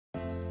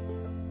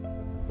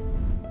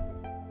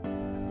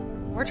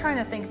we're trying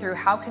to think through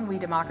how can we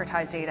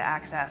democratize data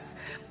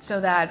access so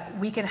that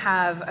we can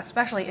have,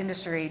 especially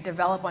industry,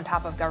 develop on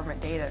top of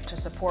government data to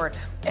support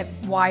a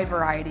wide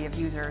variety of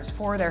users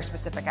for their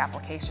specific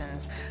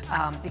applications,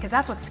 because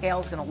that's what scale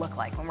is going to look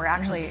like when we're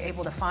actually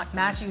able to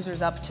match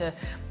users up to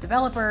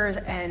developers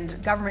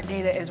and government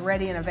data is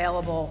ready and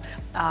available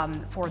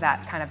for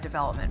that kind of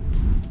development.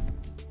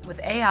 With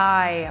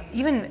AI,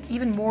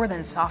 even more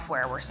than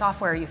software, where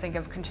software you think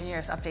of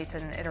continuous updates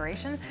and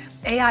iteration,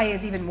 AI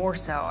is even more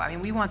so. I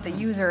mean, we want the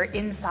user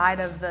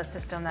inside of the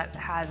system that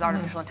has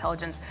artificial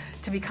intelligence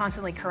to be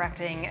constantly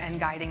correcting and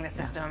guiding the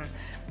system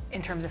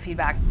in terms of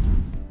feedback.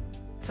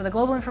 So the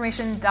Global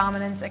Information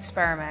Dominance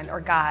Experiment,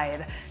 or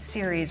GUIDE,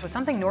 series was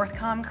something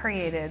Northcom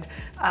created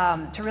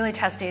to really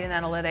test data and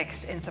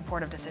analytics in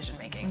support of decision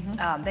making.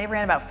 They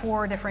ran about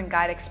 4 different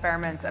GUIDE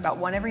experiments, about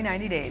one every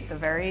 90 days, so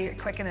very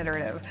quick and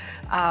iterative,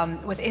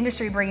 with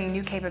industry bringing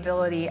new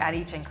capability at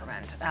each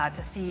increment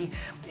to see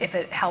if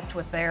it helped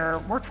with their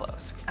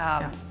workflows.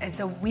 And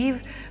so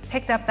we've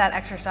picked up that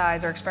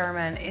exercise or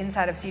experiment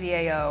inside of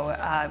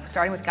CDAO,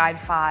 starting with GUIDE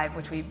 5,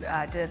 which we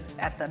did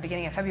at the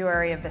beginning of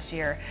February of this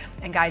year,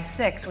 and GUIDE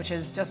 6, which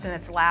is just in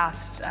its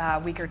last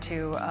week or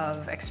two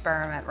of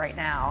experiment right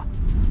now.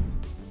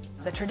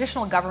 The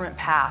traditional government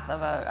path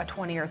of a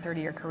 20 or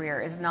 30-year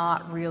career is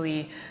not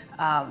really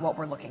what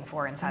we're looking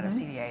for inside of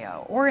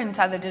CDAO or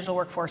inside the digital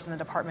workforce and the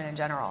department in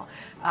general.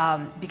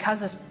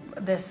 Because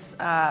this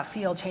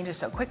field changes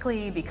so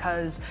quickly,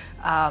 because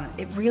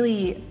it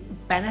really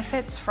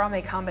benefits from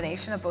a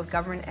combination of both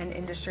government and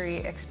industry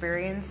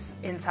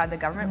experience inside the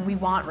government, we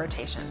want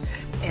rotation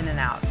in and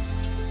out.